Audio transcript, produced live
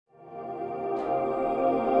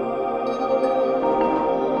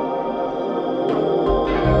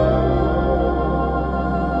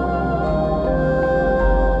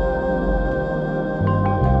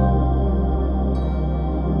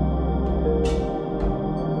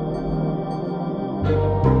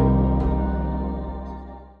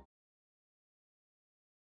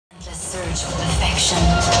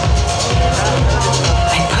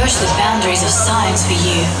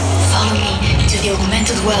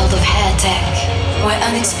world of hair tech, where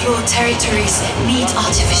unexplored territories meet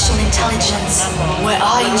artificial intelligence, where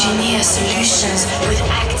I engineer solutions with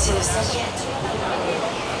actives yet.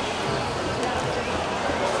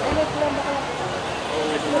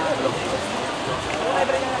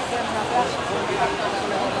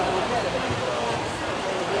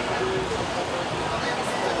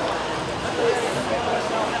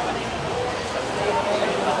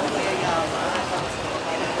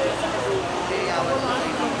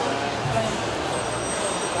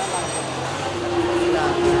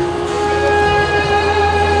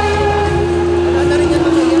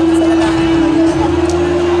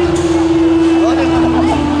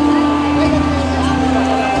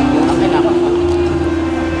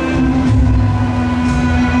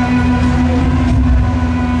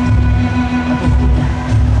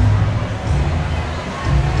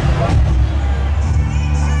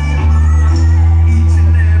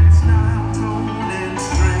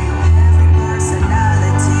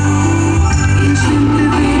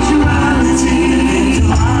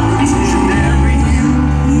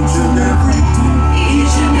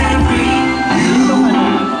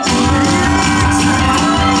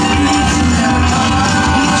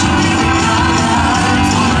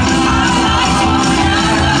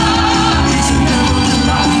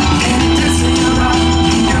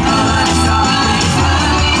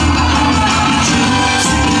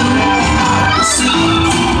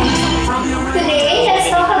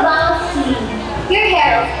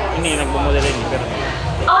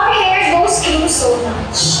 Our hair goes through so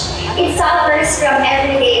much. It suffers from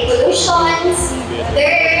everyday pollutions,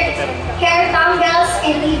 dirt, hair tangles,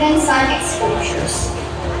 and even sun exposures.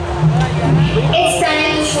 It's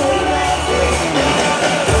time to show you.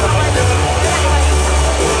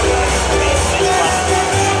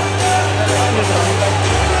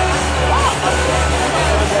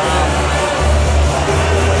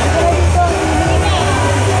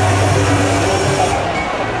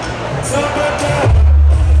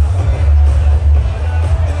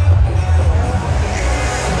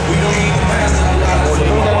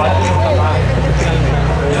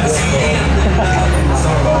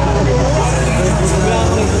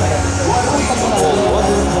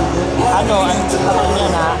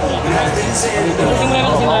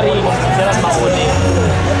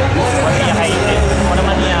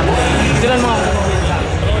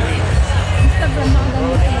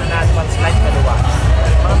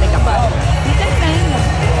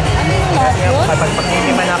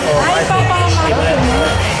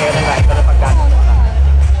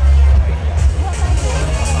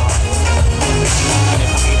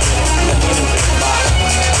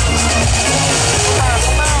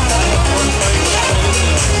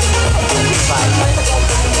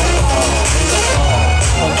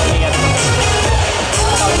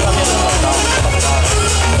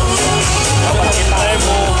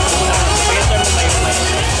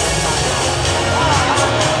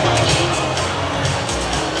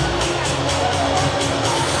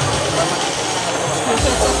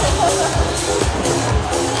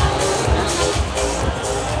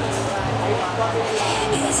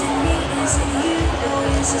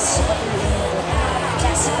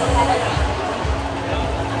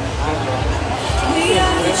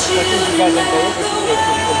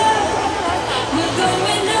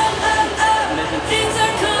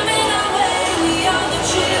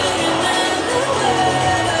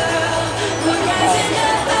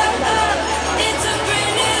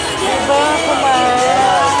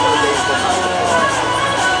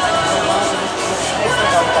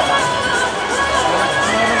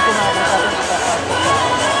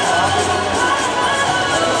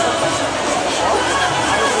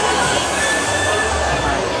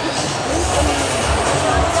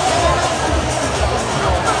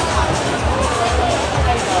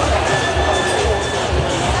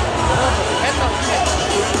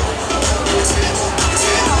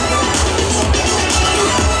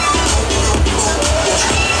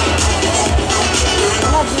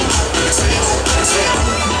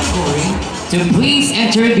 To please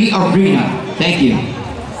enter the arena. Thank you.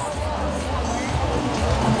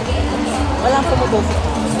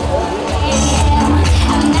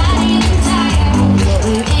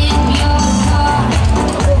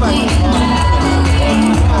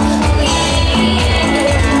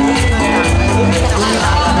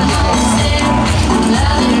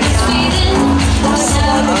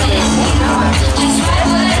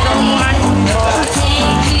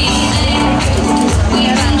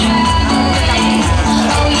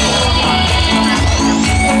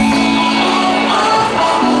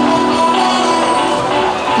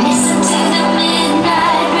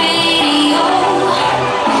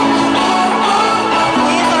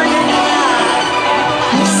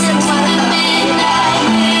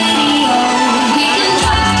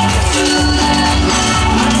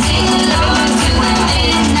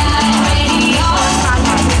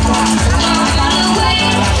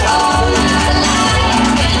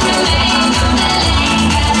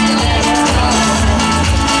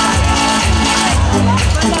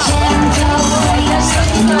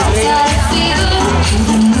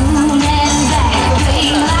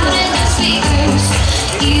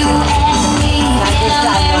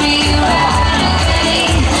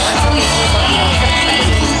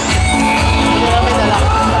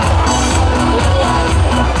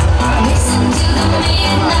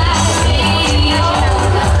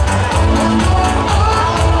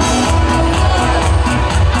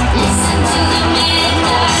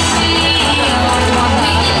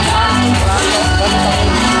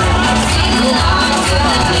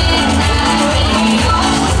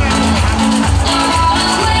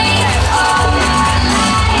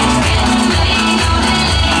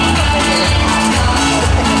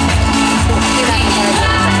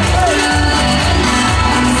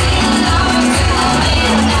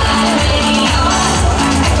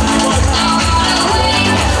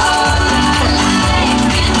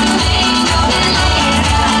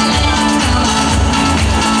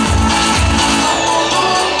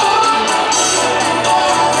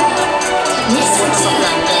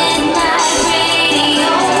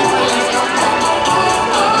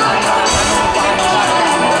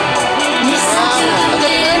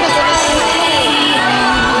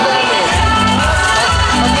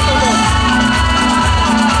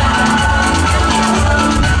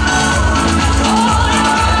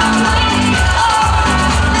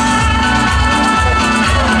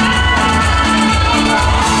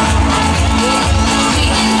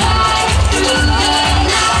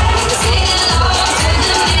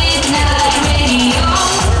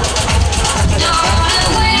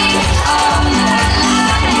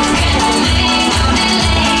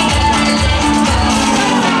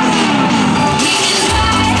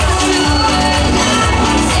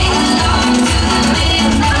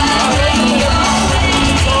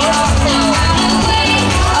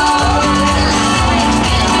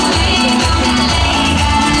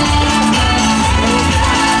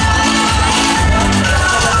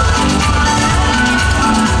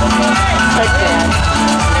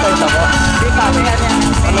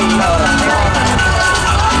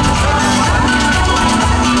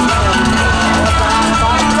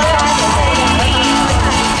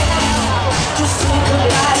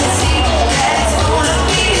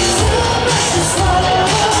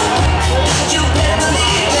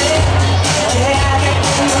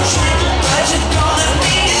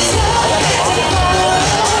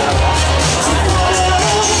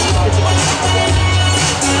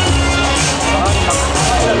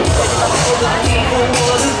 people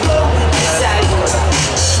wanna go inside.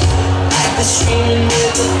 Like the streaming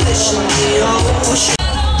with the fish in the ocean.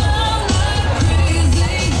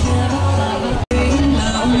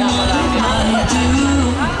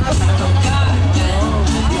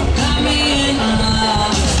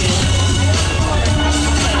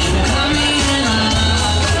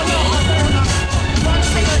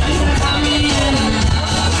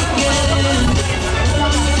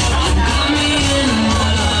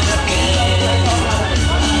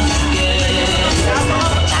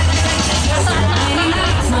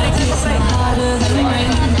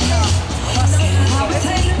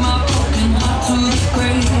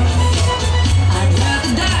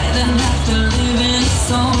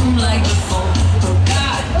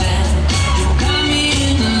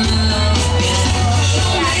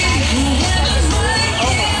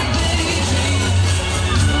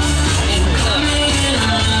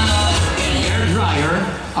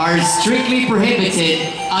 Are strictly prohibited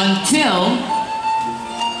until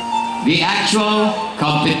the actual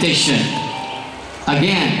competition.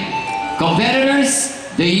 Again, competitors,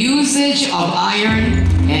 the usage of iron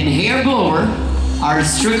and hair blower are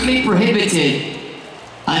strictly prohibited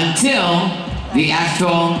until the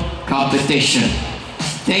actual competition.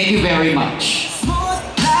 Thank you very much. Smooth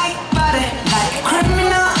like butter, like a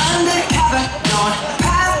criminal undercover. Don't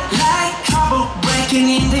pout like trouble, breaking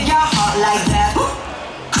into your heart like that.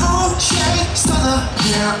 Shake soda,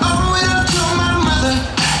 yeah, owe it up to my mother.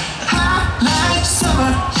 Hot like summer,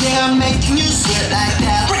 yeah, I'm making you sweat like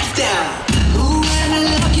that. Break it down. Ooh, and I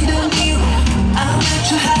love you, don't you? I'm not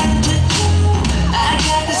too high to do. I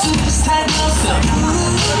got the superstar glow, so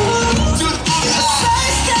ooh. Do the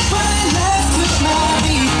side step right left with my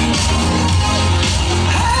beat.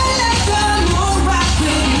 I like the moon rock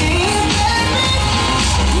with me, baby.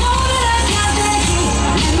 Know that I got that heat.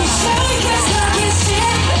 Let me show you guys how you shit.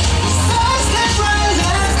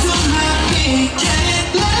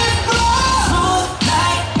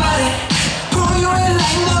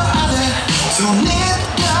 Don't need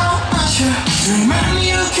no pressure to remind me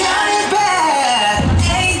you got it bad.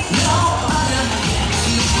 Ain't no other.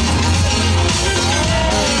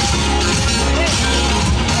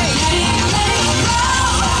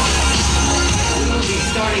 We will be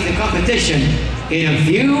starting the competition in a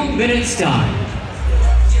few minutes' time.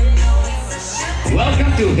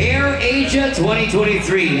 Welcome to HairAsia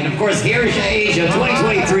 2023. And of course, HairAsia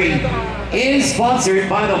 2023 is sponsored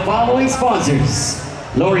by the following sponsors: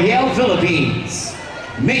 L'Oreal Philippines,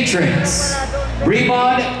 Matrix,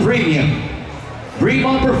 Bremont Premium,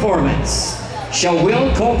 Bremont Performance,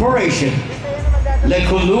 Shawil Corporation, Le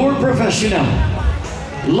Couleur Professional,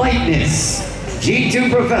 Lightness,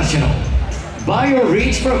 G2 Professional,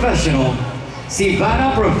 BioReach Professional,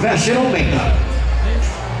 Sivana Professional Makeup.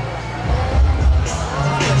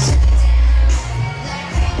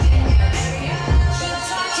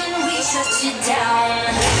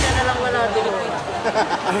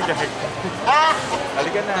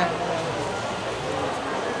 Halika na.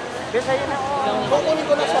 Guys, ayun na. Kukunin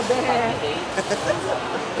ko na sa bed.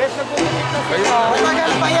 Guys, nagkukunin na siya.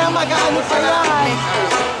 Magal pa yan, mag-ano pa yan.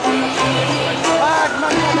 Pag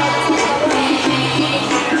mag-ano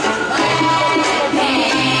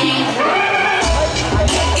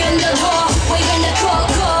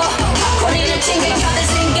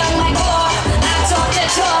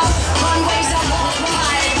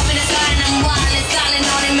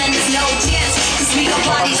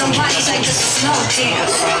Parties like this is no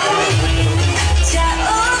dance. 자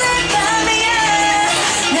오늘 밤이야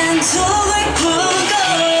난 독을 부고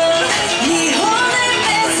네 혼을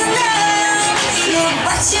뺏어나 Look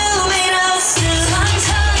what you made us do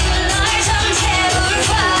천천히 널 잠재울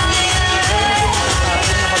fire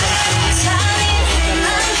잔인할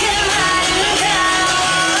만큼 아름다워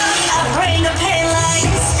I bring the pain like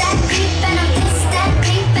This that creep and I'm this that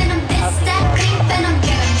creep and I'm this that creep and I'm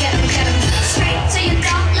get 'em straight to your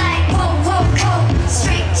gut like whoa whoa whoa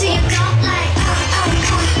straight to your gut like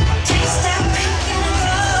taste that creep and I'm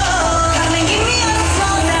come and give me on the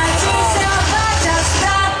floor now taste that but just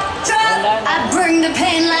stop drop I bring the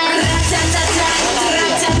pain like ra-ta-ta-ta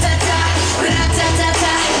ra-ta-ta-ta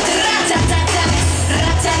ra-ta-ta-ta ra-ta-ta-ta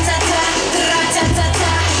ra-ta-ta-ta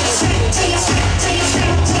ra-ta-ta-ta straight to your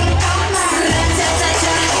gut like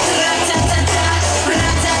ra-ta-ta-ta ra-ta-ta-ta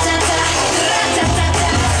ra-ta-ta-ta ra-ta-ta-ta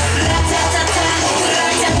ra-ta-ta-ta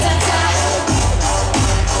ra-ta-ta-ta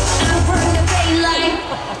I bring the pain like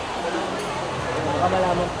baka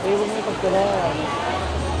malaman. Eh, huwag mo ipagtala.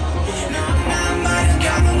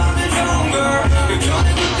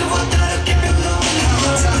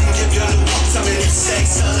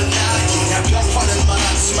 Sex, other night.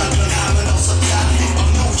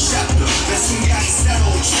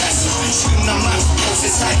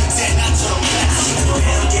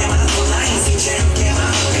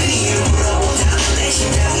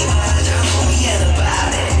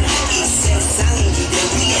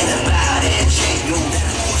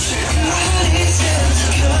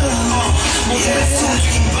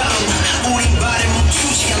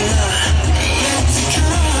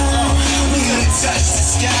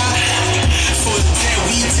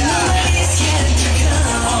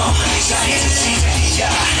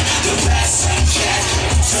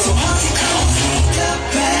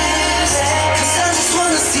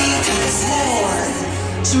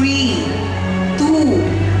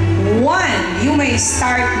 Okay,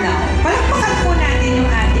 start now. Palakpakan po natin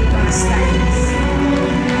yung ating mga stylists.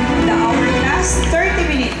 The hourglass,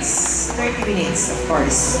 30 minutes. 30 minutes, of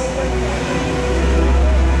course.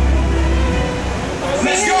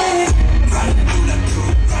 Let's go!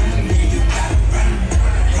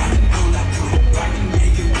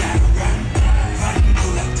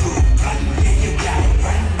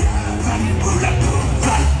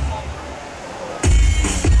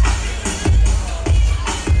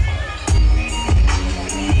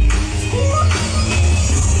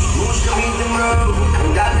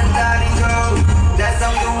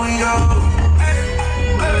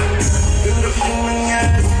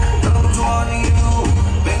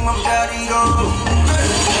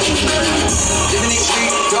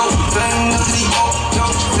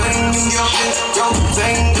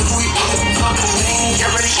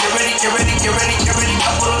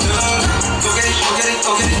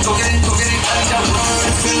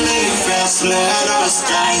 Let us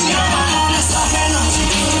die young. Let's talk and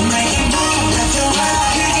make it move, let your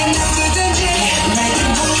ride. You can never do it. Make it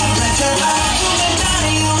move, let your ride. You can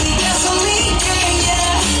die, you only gasoline,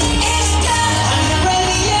 yeah. It's time, I'm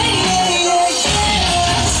ready, yeah.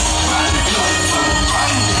 Run, do it for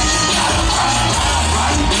run, you gotta run,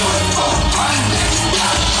 run, do it for run, you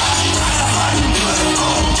gotta run, run, do it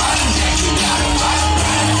for run, you gotta run,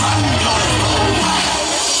 run, do it for run.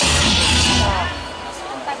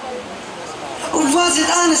 Was it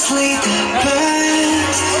honestly the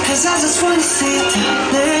best? Cause I just wanna see the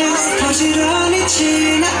next 부지런히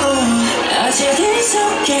지나온 어제들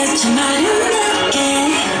속에 참 아름답게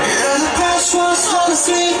Yeah, the past was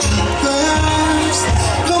honestly the best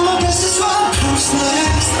But my best is what comes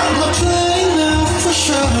next I'm not playing now for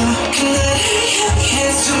sure 그날을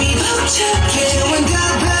향해 숨이 벅차게 When the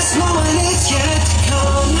best moment is yet to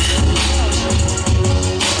come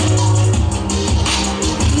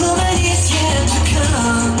Moment is yet to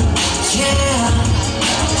come, yeah.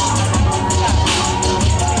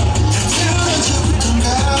 다투는 저부터인가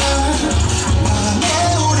마음에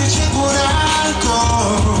우리 최고라고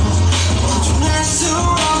온전할 수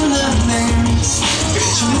없는 names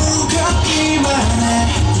그저 무겁기만 해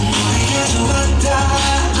우리가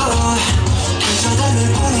좋았다고 그저 달릴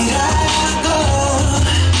뿐이라고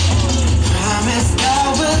Promise that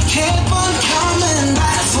we'll keep on coming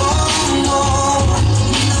back for more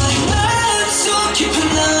깊은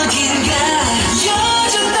어딘가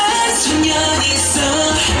여전한 소년이 있어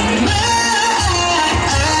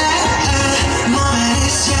Moment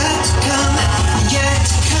is yet to come, yet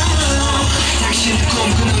to come 당신을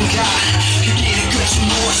꿈꾸는가 그 길의 끝이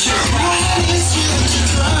무엇일까 Moment is yet to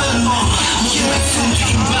come 무심한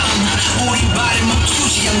숨죽인 밤 우리 발을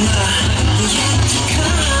멈추지 않아 Yet to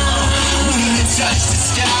come 우리는 touch the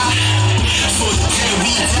sky 소중한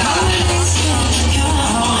위다 Moment is yet to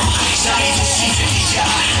come 사이즈 시작이자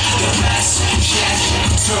The best yet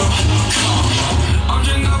to come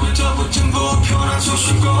언젠가부터 붙은 불편한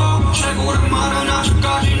수식어 최고란 말은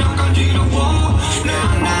아직까지 난 간지러워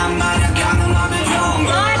난 말야 가능하면 영원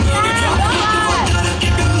다르게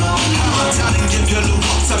별로 다른 게 별로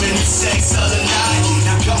없다면 인생 서른 나이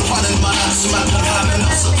난 변화는 많았지만 변함은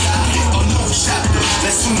없었다 어느 샷도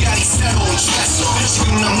내 순간이 새로운 트레서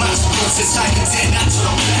지금 난 마주본 세상 그때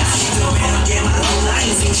나처럼 아직도 배우게만 올라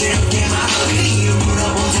인생 즐겁게만 그 이유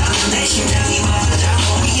물어본다면 내 심장이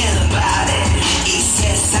말하자고 We ain't about it 이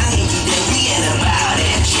세상의 기대 We ain't about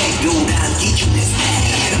it 최고란 기준에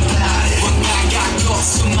stay about it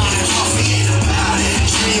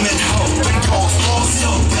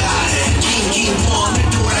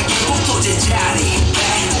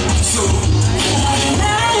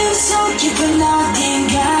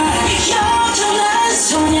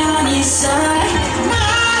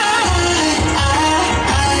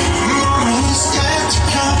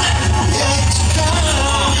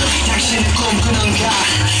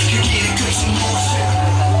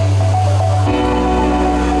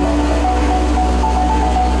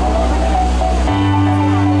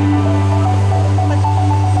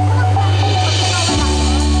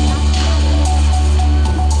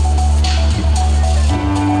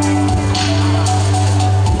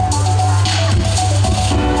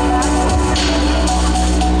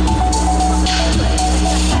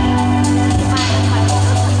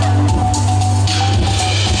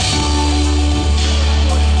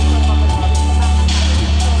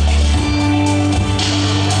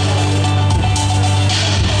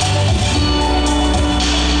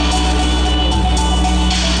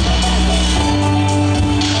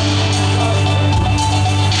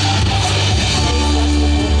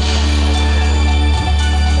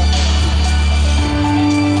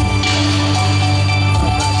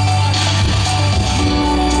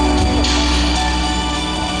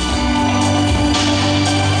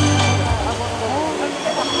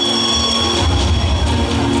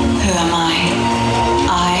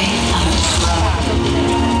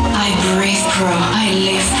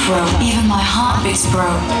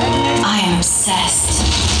broke. I am obsessed.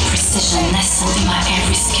 Precision nestled in my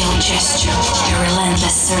every skilled gesture, a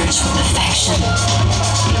relentless search for perfection.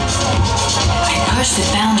 I push the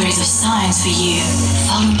boundaries of science for you.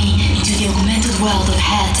 Follow me into the augmented world of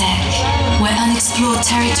hair tech, where unexplored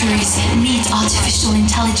territories meet artificial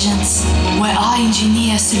intelligence, where I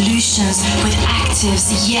engineer solutions with actives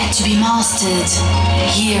yet to be mastered.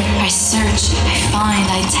 Here I search, I find,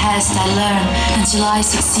 I test, I learn until I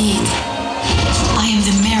succeed. I am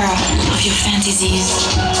the mirror of your fantasies.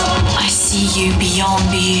 I see you beyond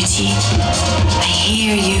beauty. I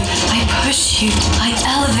hear you, I push you, I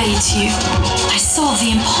elevate you. I solve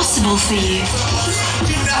the impossible for you.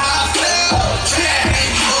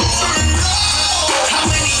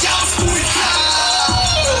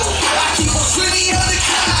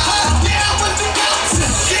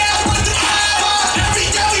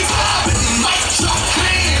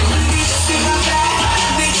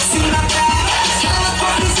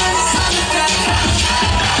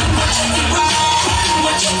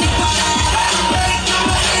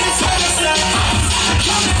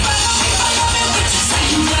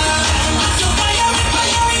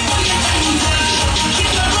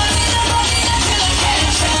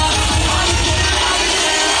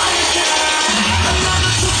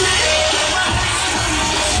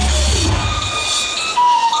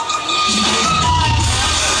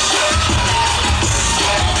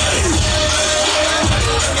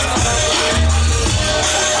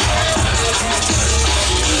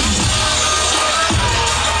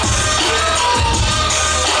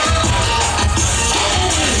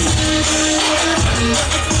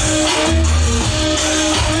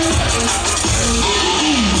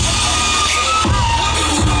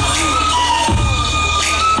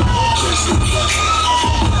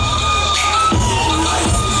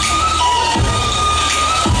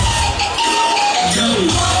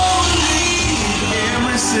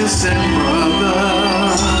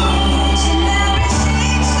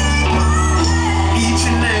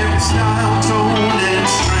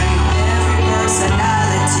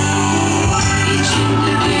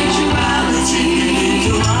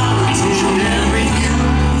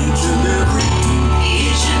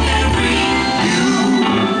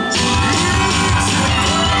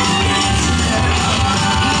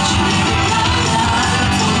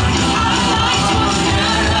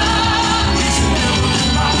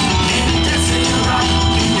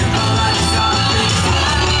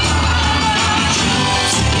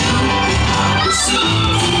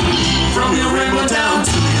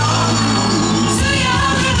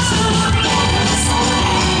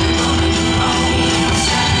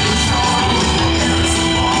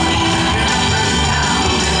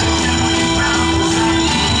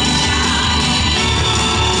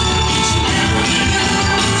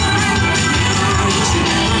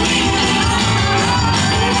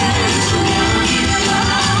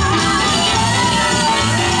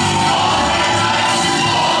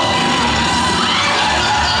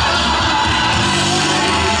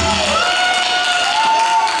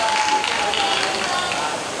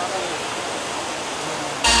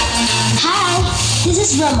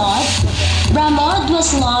 This is Ramod. Ramod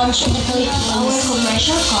was launched in the Philippines. Our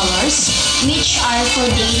commercial colors, which are for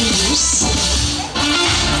daily use.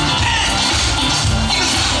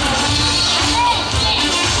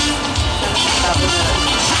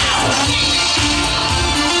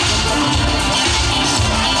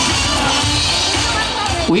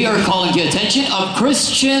 We are calling the attention of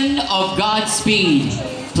Christian of Godspeed.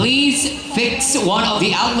 Please fix one of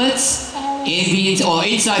the outlets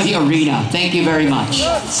inside the arena. Thank you very much.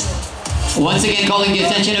 Once again, calling the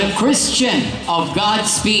attention of Christian of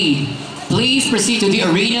Godspeed. Please proceed to the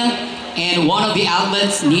arena, and one of the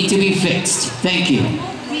outlets need to be fixed. Thank you.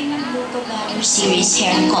 Series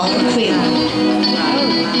hair color cream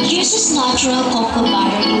uses natural cocoa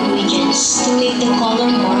butter ingredients to make the color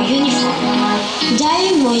more uniform.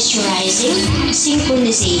 Dye moisturizing,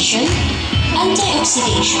 synchronization,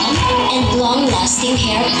 anti-oxidation, and long-lasting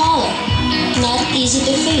hair color. Not easy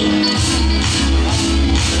to fade.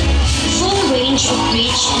 Full range of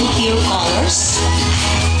rich and pure colors.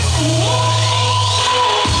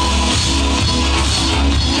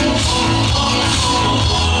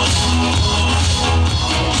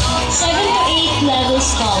 7 to 8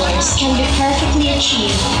 levels colors can be perfectly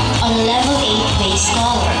achieved on a level 8 base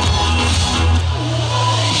color.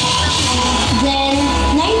 Then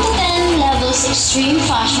 9 to 10 levels extreme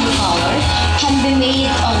fashion color can be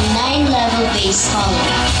made on 9 level base color.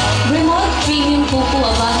 Remote premium cocoa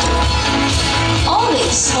butter.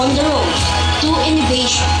 Always on the road to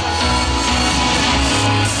innovation.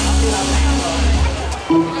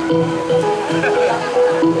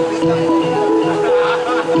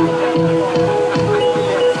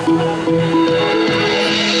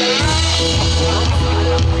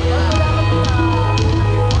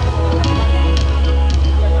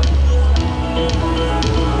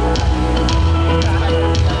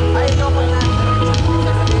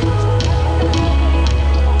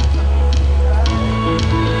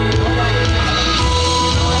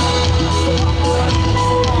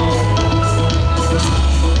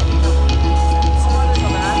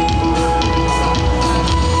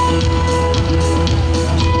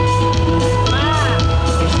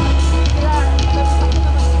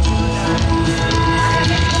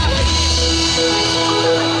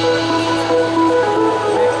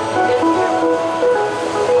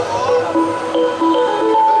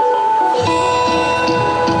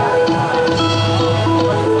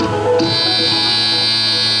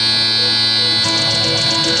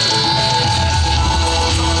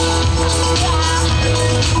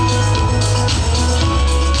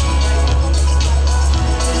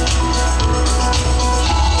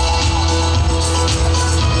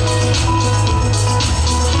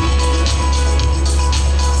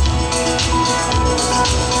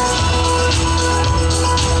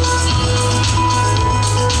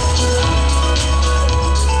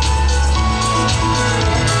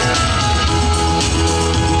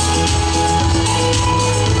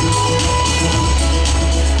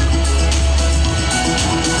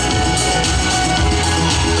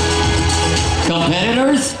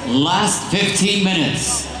 last 15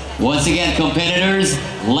 minutes. Once again, competitors,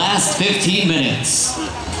 last 15 minutes.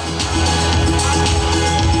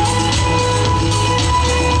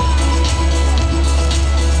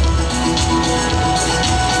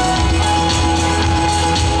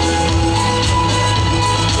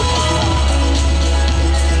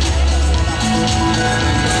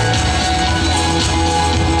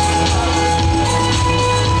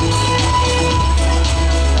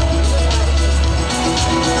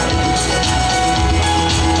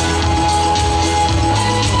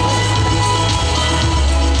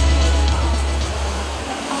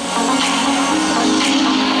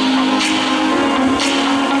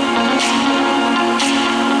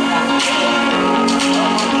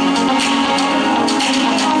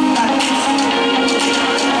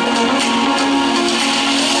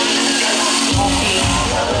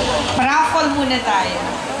 Muna tayo.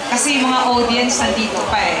 Kasi yung mga audience nandito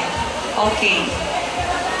pa eh. Okay.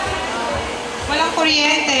 Walang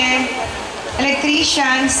kuryente.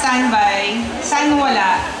 Electrician, standby. Saan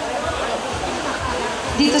wala?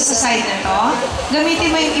 Dito sa side na to.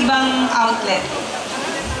 Gamitin mo yung ibang outlet.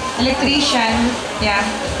 Electrician. Yeah.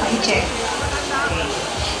 Paki-check. Okay.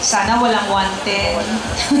 Sana walang 110.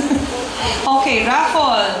 Okay,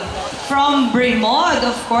 raffle. From Bremod,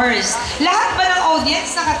 of course. Lahat ba ng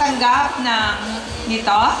audience nakatanggap ng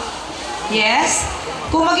nito? Yes?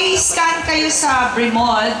 Kung mag-i-scan kayo sa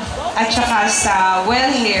Bremod at saka sa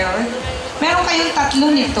Well Hair, meron kayong 3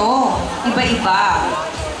 nito. Iba-iba.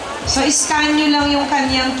 So, scan nyo lang yung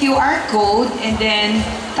kanyang QR code and then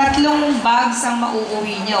 3 bags ang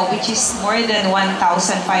mauuwi nyo, which is more than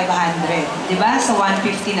 1,500. Diba? Sa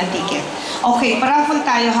 150 na ticket. Okay, paraffle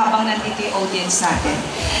tayo habang nandito yung audience natin.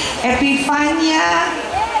 Epifania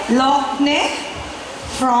Lokne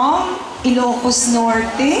from Ilocos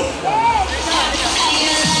Norte.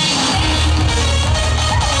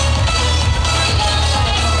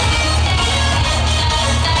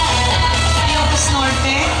 Ilocos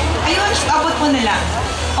Norte. Ayun, abot mo na lang.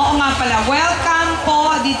 Oo nga pala. Welcome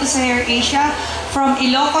po dito sa HairAsia. From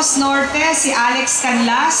Ilocos Norte, si Alex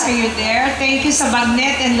Canlas. Are you there? Thank you sa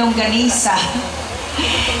Bagnet and Longganisa.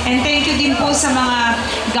 And thank you din po sa mga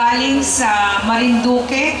galing sa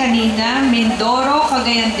Marinduque kanina, Mindoro,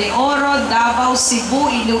 Cagayan de Oro, Davao,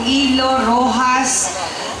 Cebu, Iloilo, Rojas,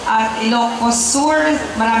 at Ilocos Sur.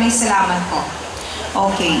 Maraming salamat po.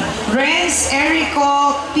 Okay. Renz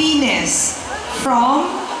Erico Pines from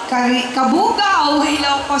Kabugao,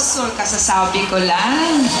 Ilocos Sur. Kasasabi ko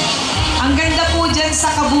lang. Ang ganda po dyan sa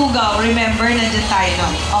Kabugao. Remember, nandyan tayo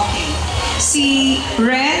nun. Okay. Si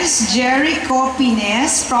Renz Jericho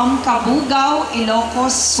Pines from Kabugao,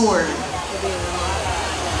 Ilocos Sur.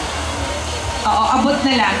 Oo, abot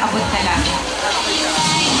na lang, abot na lang.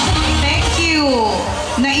 Thank you.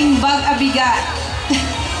 Naimbag abigat.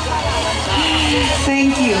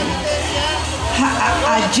 Thank you.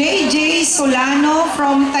 JJ Solano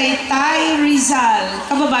from Taytay, Rizal.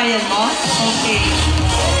 Kababayan mo? Okay.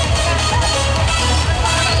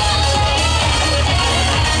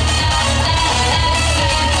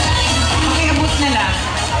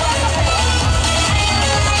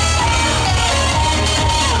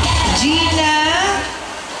 Gina,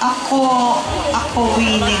 ako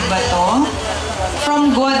winig ba to? From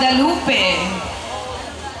Guadalupe.